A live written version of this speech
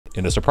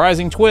In a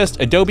surprising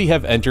twist, Adobe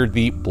have entered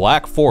the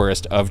black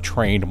forest of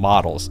trained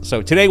models.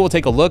 So today we'll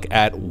take a look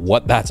at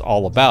what that's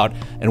all about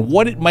and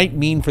what it might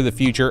mean for the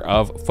future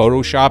of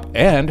Photoshop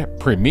and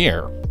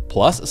Premiere.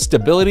 Plus,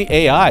 Stability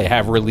AI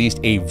have released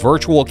a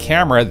virtual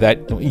camera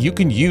that you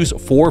can use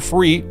for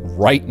free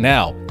right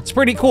now. It's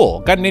pretty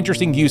cool. Got an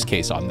interesting use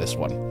case on this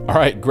one. All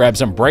right, grab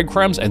some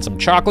breadcrumbs and some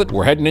chocolate.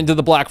 We're heading into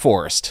the Black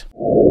Forest.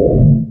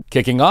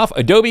 Kicking off,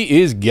 Adobe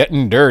is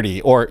getting dirty,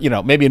 or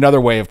maybe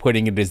another way of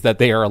putting it is that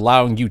they are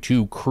allowing you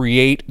to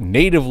create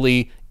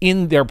natively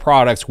in their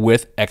products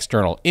with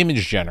external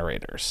image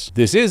generators.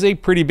 This is a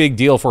pretty big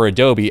deal for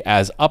Adobe,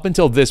 as up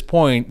until this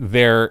point,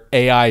 their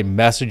AI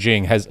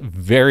messaging has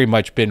very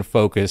much been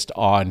focused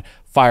on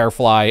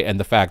Firefly and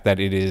the fact that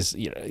it is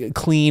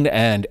clean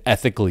and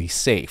ethically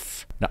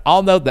safe. Now,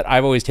 I'll note that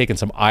I've always taken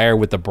some ire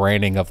with the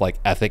branding of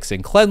ethics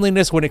and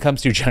cleanliness when it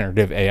comes to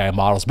generative AI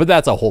models, but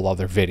that's a whole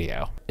other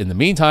video. In the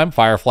meantime,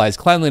 Firefly's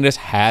cleanliness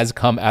has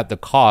come at the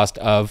cost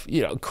of,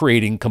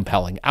 creating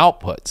compelling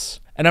outputs.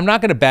 And I'm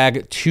not going to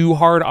bag too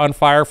hard on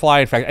Firefly.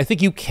 In fact, I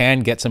think you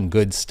can get some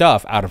good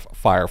stuff out of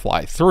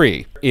Firefly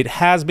 3. It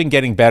has been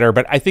getting better,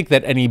 but I think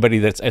that anybody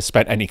that's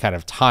spent any kind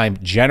of time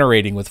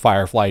generating with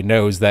Firefly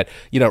knows that,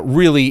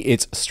 really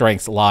its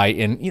strengths lie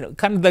in,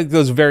 kind of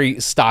those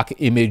very stock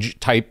image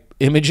type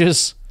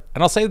images.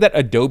 And I'll say that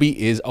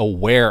Adobe is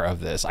aware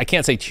of this. I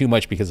can't say too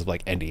much because of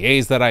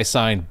NDAs that I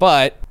signed,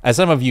 but as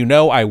some of you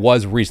know, I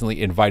was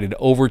recently invited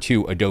over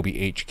to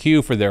Adobe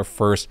HQ for their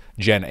first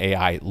Gen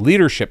AI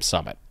Leadership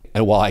Summit.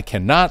 And while I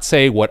cannot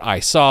say what I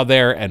saw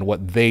there and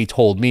what they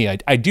told me,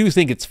 I do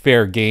think it's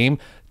fair game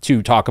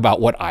to talk about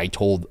what I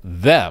told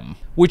them,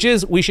 which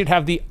is we should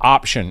have the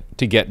option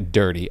to get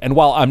dirty. And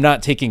while I'm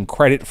not taking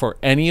credit for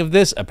any of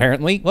this,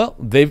 apparently, well,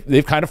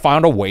 they've kind of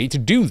found a way to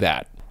do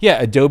that. Yeah,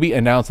 Adobe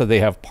announced that they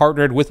have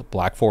partnered with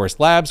Black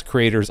Forest Labs,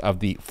 creators of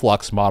the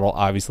Flux model,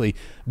 obviously,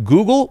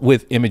 Google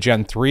with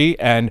Imagen 3,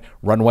 and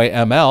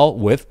RunwayML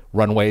with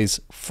Runway's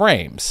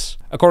Frames.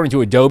 According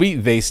to Adobe,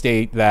 they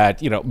state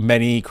that,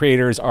 many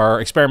creators are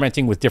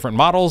experimenting with different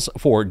models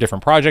for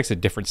different projects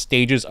at different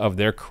stages of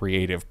their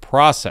creative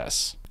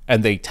process.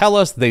 And they tell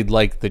us they'd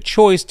like the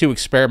choice to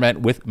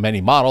experiment with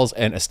many models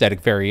and aesthetic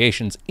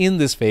variations in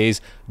this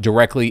phase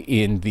directly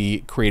in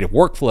the creative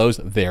workflows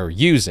they're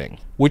using.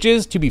 Which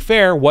is, to be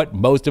fair, what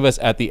most of us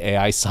at the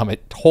AI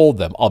Summit told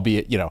them,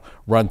 albeit,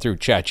 run through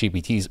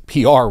ChatGPT's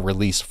PR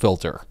release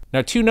filter.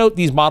 Now, to note,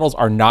 these models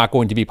are not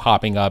going to be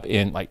popping up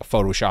in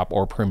Photoshop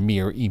or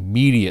Premiere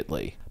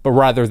immediately, but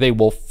rather they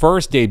will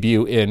first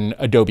debut in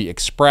Adobe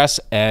Express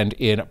and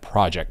in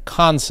Project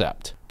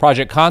Concept.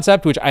 Project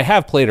Concept, which I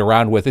have played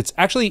around with, it's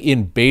actually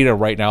in beta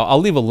right now. I'll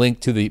leave a link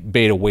to the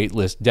beta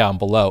waitlist down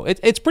below.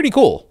 It's pretty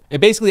cool.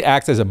 It basically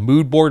acts as a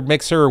mood board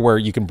mixer where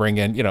you can bring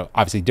in,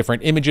 obviously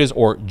different images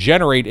or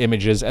generate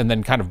images and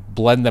then kind of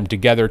blend them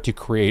together to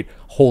create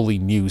wholly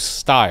new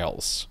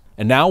styles.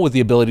 And now with the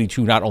ability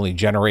to not only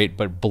generate,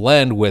 but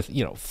blend with,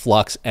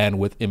 Flux and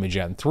with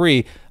Imagen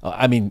 3,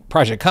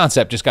 Project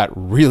Concept just got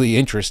really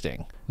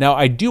interesting. Now,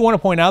 I do want to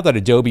point out that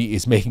Adobe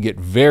is making it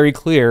very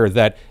clear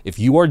that if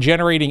you are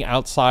generating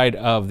outside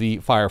of the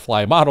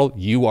Firefly model,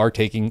 you are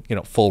taking,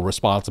 full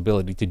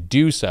responsibility to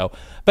do so.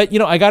 But,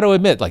 I got to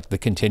admit, the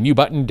continue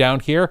button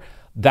down here,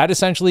 that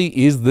essentially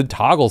is the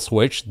toggle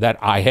switch that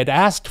I had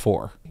asked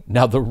for.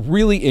 Now, the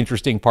really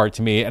interesting part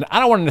to me, and I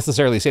don't want to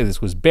necessarily say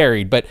this was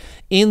buried, but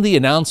in the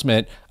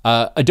announcement,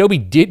 Adobe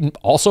did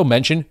also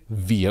mention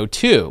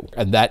VO2,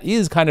 and that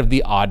is kind of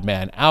the odd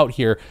man out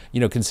here,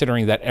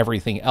 considering that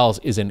everything else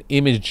is an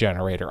image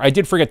generator. I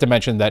did forget to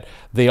mention that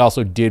they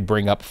also did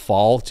bring up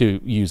Fall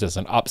to use as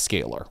an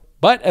upscaler.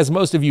 But as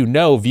most of you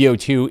know,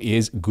 VO2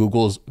 is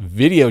Google's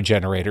video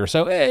generator,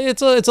 so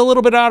it's a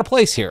little bit out of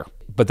place here.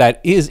 But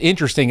that is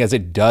interesting, as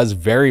it does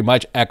very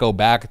much echo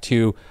back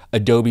to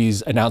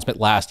Adobe's announcement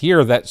last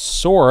year that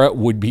Sora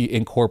would be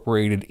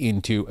incorporated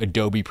into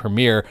Adobe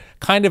Premiere,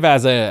 kind of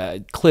as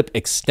a clip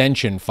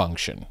extension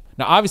function.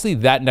 Now, obviously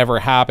that never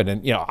happened.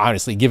 And,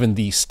 honestly, given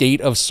the state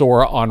of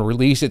Sora on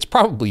release, it's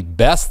probably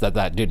best that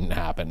that didn't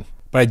happen.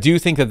 But I do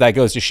think that that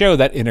goes to show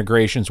that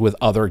integrations with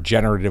other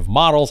generative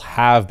models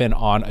have been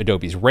on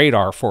Adobe's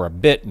radar for a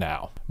bit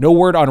now. No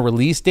word on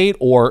release date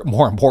or,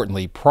 more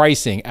importantly,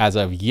 pricing as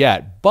of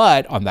yet,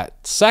 but on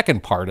that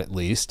second part at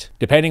least,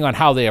 depending on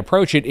how they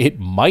approach it, it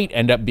might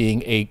end up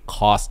being a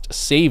cost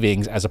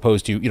savings as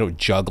opposed to,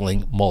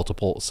 juggling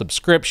multiple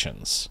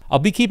subscriptions. I'll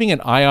be keeping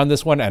an eye on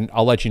this one and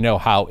I'll let you know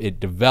how it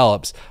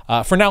develops.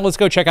 For now, let's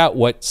go check out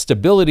what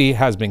Stability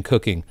has been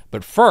cooking.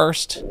 But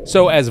first,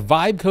 so as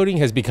vibe coding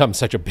has become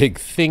such a big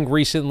thing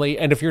recently,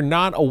 and if you're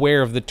not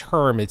aware of the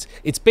term,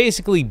 it's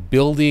basically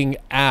building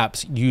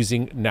apps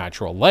using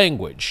natural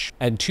language.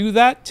 And to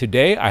that,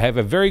 today I have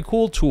a very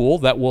cool tool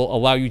that will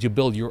allow you to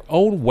build your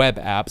own web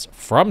apps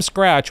from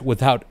scratch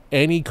without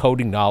any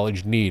coding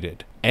knowledge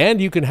needed.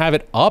 and you can have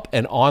it up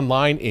and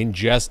online in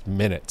just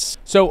minutes.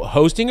 So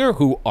Hostinger,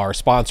 who are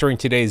sponsoring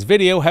today's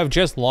video, have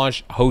just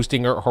launched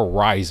Hostinger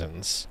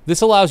Horizons.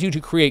 This allows you to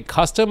create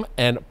custom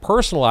and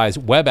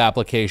personalized web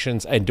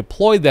applications and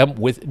deploy them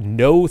with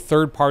no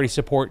third-party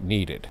support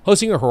needed.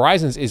 Hostinger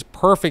Horizons is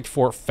perfect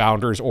for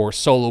founders or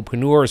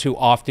solopreneurs who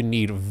often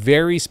need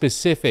very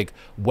specific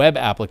web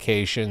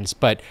applications,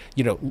 but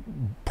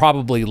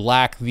probably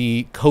lack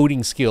the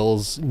coding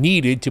skills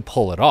needed to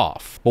pull it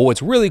off. But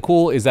what's really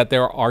cool is that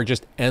there are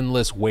just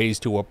endless ways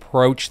to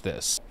approach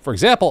this. For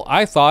example,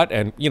 I thought,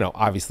 and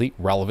obviously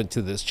relevant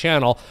to this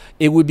channel,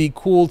 it would be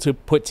cool to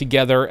put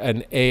together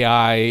an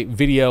AI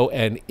video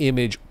and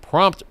image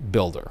prompt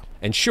builder.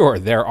 And sure,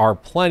 there are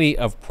plenty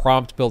of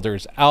prompt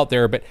builders out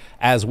there, but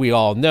as we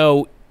all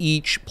know,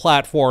 each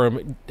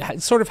platform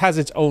sort of has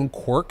its own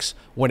quirks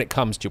when it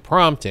comes to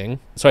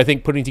prompting. So I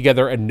think putting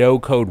together a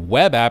no-code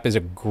web app is a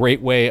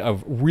great way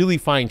of really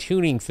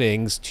fine-tuning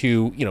things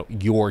to,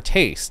 your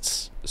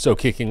tastes. So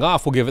kicking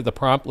off, we'll give it the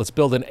prompt. Let's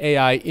build an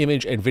AI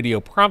image and video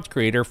prompt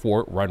creator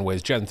for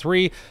Runway's Gen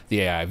 3, the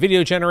AI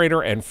video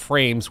generator, and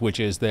Frames, which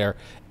is their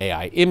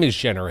AI image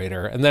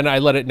generator. And then I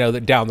let it know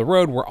that down the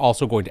road, we're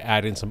also going to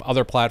add in some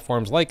other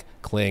platforms like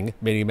Kling,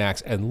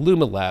 Minimax, and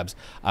Luma Labs.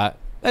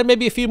 And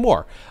maybe a few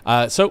more.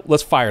 So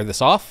let's fire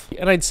this off.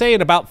 And I'd say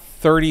in about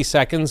 30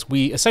 seconds,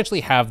 we essentially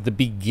have the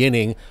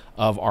beginning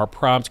of our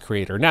prompt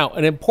creator. Now,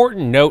 an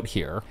important note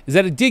here is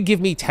that it did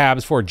give me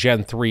tabs for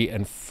Gen 3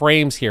 and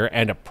Frames here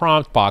and a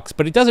prompt box,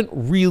 but it doesn't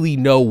really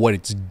know what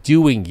it's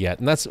doing yet.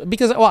 And that's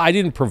because, well, I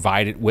didn't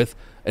provide it with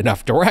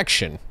enough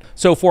direction.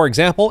 So for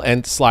example,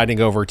 and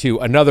sliding over to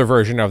another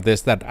version of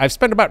this that I've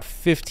spent about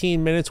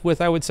 15 minutes with,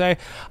 I would say,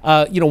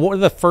 one of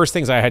the first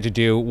things I had to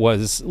do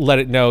was let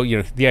it know,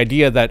 the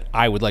idea that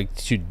I would like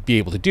to be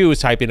able to do is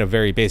type in a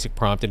very basic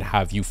prompt and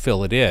have you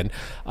fill it in.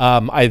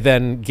 I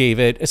then gave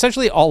it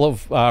essentially all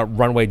of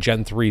Runway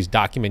Gen 3's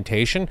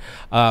documentation,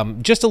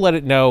 just to let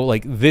it know,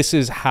 like, this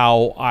is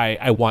how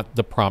I want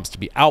the prompts to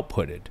be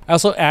outputted. I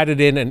also added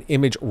in an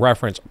image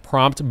reference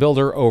prompt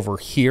builder over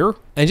here.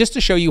 And just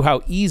to show you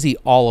how easy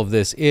all of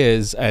this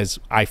is, as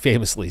I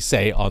famously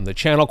say on the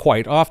channel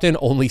quite often,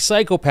 only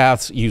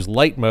psychopaths use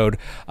light mode.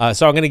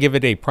 So I'm going to give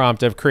it a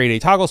prompt of create a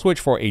toggle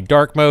switch for a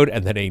dark mode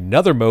and then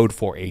another mode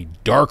for a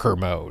darker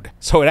mode.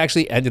 So it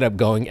actually ended up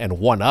going and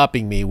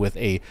one-upping me with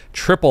a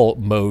triple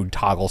mode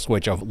toggle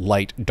switch of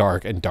light,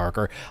 dark, and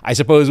darker. I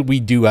suppose we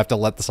do have to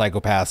let the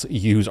psychopaths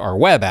use our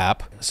web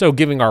app. So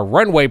giving our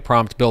Runway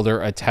prompt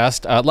builder a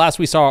test, last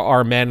we saw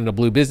our man in a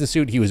blue business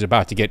suit. He was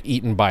about to get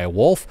eaten by a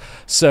wolf.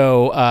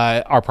 So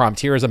our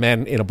prompt here is a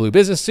man in a blue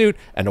business suit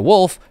and a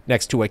wolf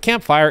next to a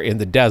campfire in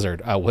the desert.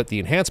 We'll hit the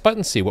enhance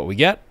button, see what we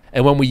get.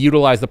 And when we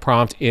utilize the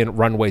prompt in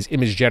Runway's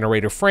image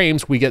generator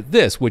Frames, we get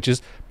this, which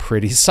is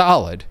pretty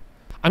solid.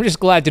 I'm just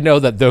glad to know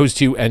that those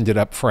two ended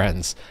up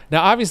friends.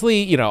 Now,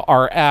 obviously,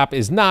 our app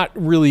is not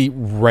really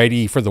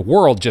ready for the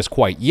world just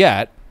quite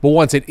yet, but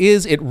once it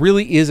is, it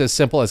really is as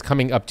simple as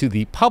coming up to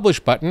the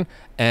publish button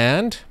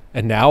and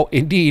now,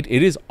 indeed,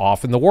 it is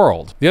off in the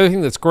world. The other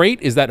thing that's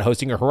great is that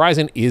Hostinger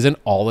Horizon is an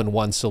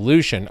all-in-one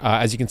solution.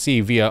 As you can see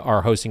via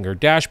our Hostinger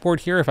dashboard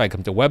here, if I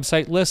come to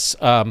website lists,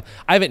 I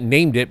haven't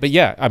named it, but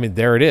yeah,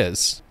 there it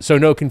is. So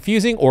no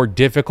confusing or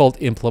difficult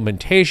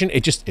implementation.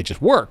 It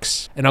just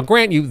works. And I'll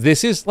grant you,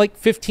 this is like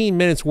 15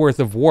 minutes worth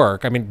of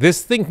work.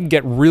 This thing can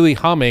get really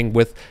humming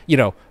with,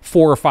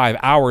 4 or 5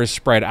 hours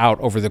spread out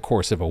over the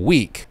course of a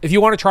week. If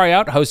you want to try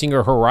out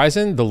Hostinger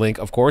Horizon, the link,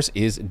 of course,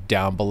 is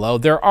down below.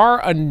 There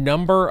are a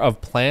number of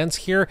plans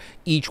here.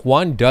 Each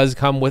one does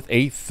come with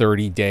a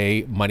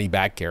 30-day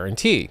money-back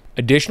guarantee.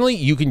 Additionally,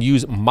 you can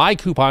use my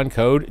coupon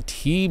code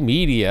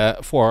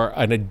TMedia for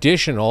an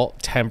additional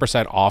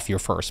 10% off your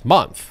first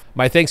month.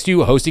 My thanks to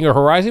Hostinger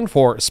Horizon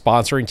for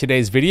sponsoring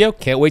today's video.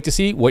 Can't wait to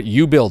see what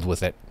you build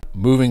with it.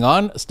 Moving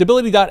on,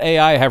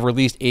 Stability.ai have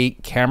released a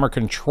camera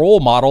control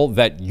model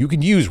that you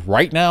can use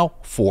right now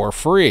for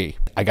free.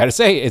 I gotta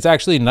say, it's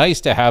actually nice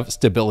to have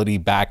Stability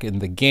back in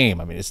the game.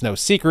 It's no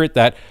secret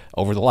that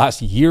over the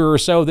last year or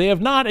so, they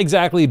have not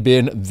exactly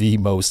been the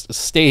most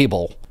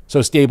stable.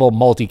 So Stable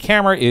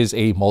Multi-Camera is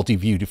a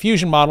multi-view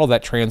diffusion model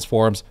that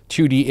transforms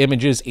 2D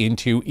images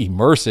into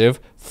immersive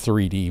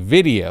 3D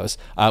videos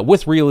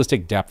with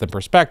realistic depth and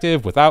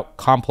perspective without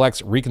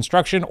complex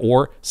reconstruction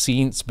or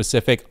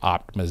scene-specific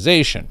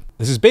optimization.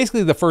 This is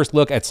basically the first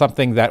look at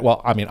something that,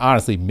 well,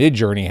 honestly,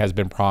 Midjourney has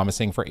been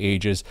promising for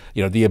ages.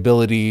 The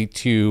ability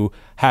to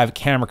have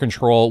camera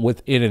control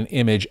within an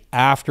image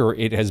after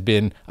it has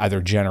been either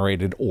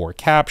generated or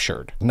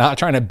captured. Not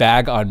trying to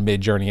bag on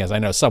Midjourney, as I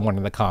know someone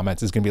in the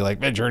comments is going to be like,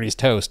 Midjourney's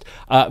toast.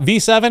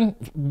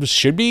 V7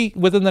 should be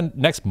within the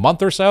next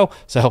month or so.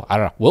 So I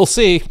don't know, we'll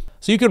see.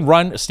 So you can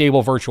run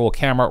Stable Virtual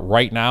Camera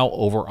right now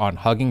over on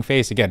Hugging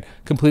Face, again,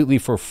 completely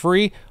for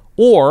free,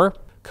 or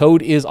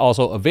code is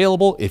also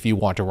available if you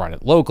want to run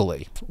it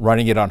locally.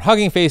 Running it on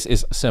Hugging Face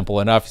is simple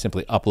enough.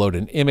 Simply upload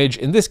an image.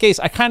 In this case,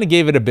 I kind of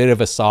gave it a bit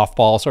of a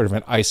softball, sort of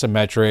an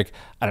isometric,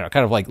 I don't know,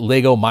 kind of like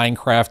Lego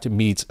Minecraft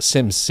meets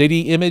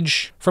SimCity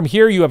image. From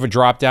here, you have a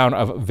drop down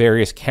of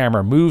various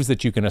camera moves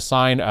that you can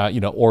assign,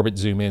 orbit,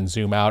 zoom in,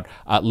 zoom out,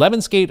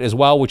 lemon skate as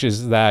well, which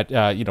is that,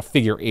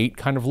 figure 8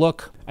 kind of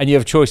look. And you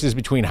have choices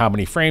between how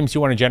many frames you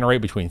want to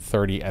generate, between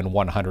 30 and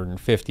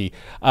 150.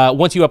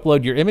 Once you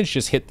upload your image,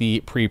 just hit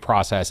the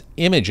pre-process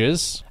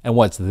images. And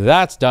once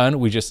that's done,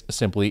 we just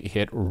simply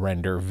hit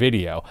render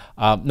video.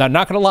 Now,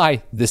 not gonna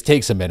lie, this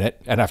takes a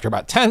minute. And after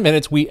about 10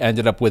 minutes, we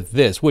ended up with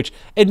this, which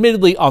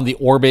admittedly on the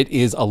orbit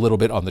is a little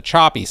bit on the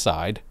choppy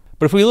side.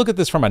 But if we look at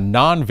this from a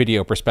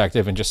non-video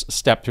perspective and just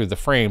step through the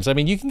frames, I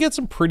mean, you can get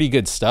some pretty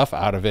good stuff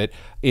out of it,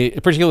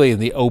 particularly in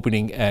the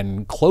opening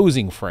and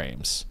closing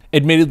frames.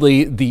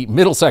 Admittedly, the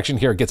middle section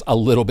here gets a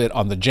little bit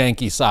on the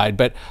janky side,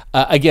 but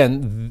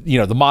again,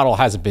 the model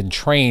hasn't been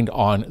trained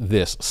on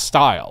this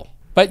style.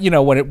 But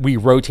when we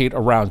rotate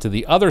around to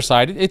the other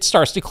side, it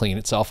starts to clean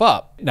itself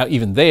up. Now,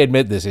 even they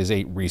admit this is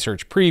a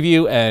research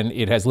preview and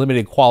it has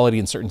limited quality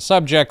in certain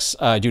subjects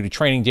due to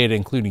training data,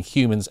 including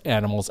humans,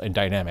 animals, and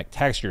dynamic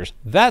textures.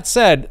 That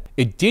said,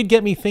 it did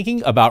get me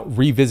thinking about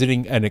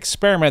revisiting an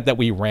experiment that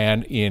we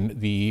ran in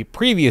the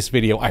previous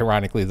video,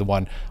 ironically, the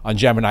one on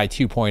Gemini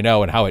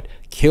 2.0 and how it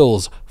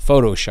kills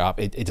Photoshop.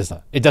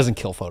 It doesn't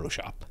kill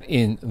Photoshop.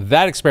 In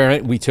that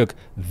experiment, we took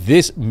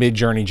this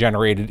Mid-Journey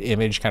generated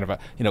image, kind of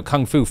a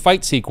kung fu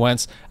fight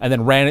sequence, and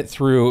then ran it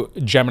through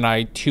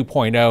Gemini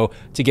 2.0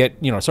 to get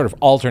sort of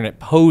alternate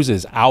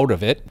poses out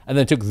of it, and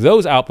then took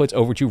those outputs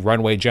over to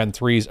Runway Gen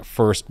 3's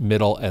first,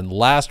 middle, and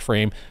last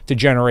frame to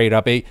generate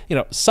up a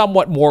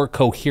somewhat more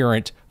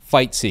coherent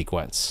fight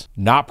sequence.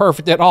 Not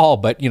perfect at all,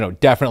 but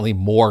definitely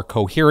more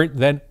coherent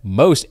than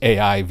most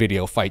AI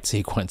video fight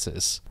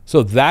sequences.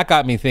 So that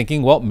got me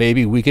thinking, well,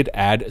 maybe we could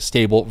add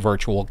stable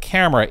virtual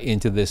camera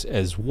into this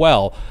as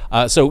well.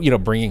 So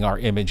bringing our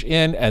image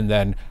in and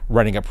then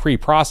running a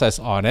pre-process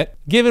on it.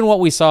 Given what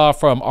we saw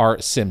from our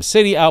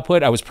SimCity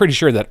output, I was pretty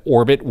sure that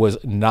Orbit was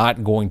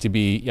not going to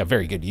be a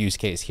very good use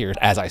case here.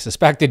 As I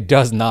suspected,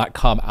 does not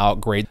come out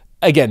great.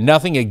 Again,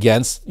 nothing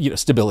against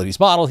Stability's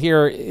model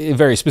here. It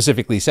very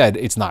specifically said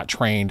it's not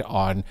trained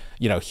on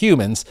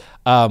humans.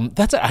 There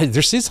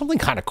is something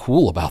kind of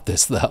cool about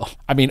this though.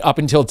 I mean, up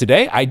until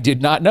today, I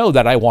did not know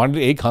that I wanted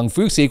a kung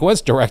fu sequence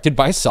directed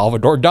by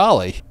Salvador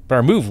Dali. But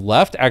our move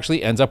left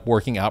actually ends up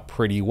working out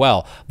pretty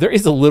well. There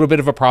is a little bit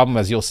of a problem,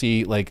 as you'll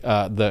see, like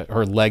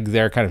her leg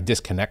there kind of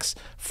disconnects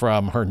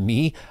from her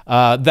knee.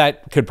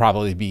 That could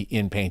probably be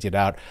painted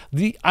out.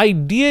 The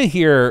idea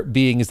here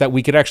being is that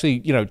we could actually,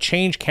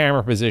 change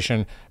camera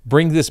position,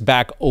 bring this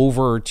back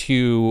over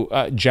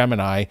to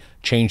Gemini,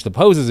 change the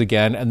poses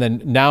again, and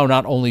then now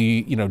not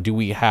only do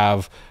we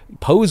have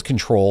pose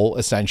control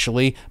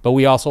essentially, but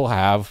we also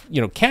have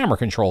camera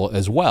control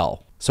as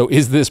well. So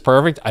is this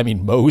perfect? I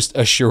mean, most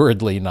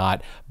assuredly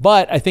not,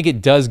 but I think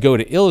it does go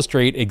to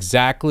illustrate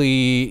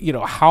exactly,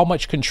 how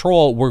much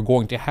control we're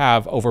going to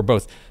have over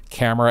both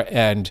camera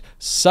and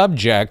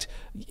subject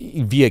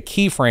via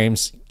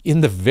keyframes in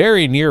the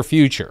very near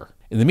future.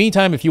 In the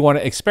meantime, if you want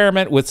to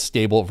experiment with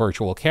stable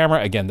virtual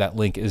camera, again, that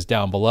link is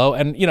down below.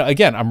 And,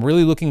 again, I'm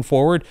really looking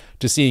forward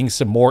to seeing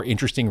some more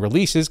interesting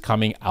releases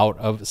coming out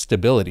of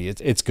Stability.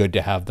 It's good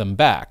to have them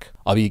back.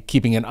 I'll be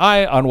keeping an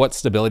eye on what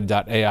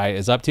Stability.ai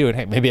is up to. And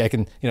hey, maybe I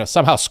can,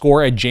 somehow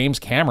score a James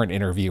Cameron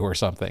interview or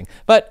something.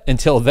 But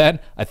until then,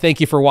 I thank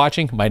you for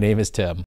watching. My name is Tim.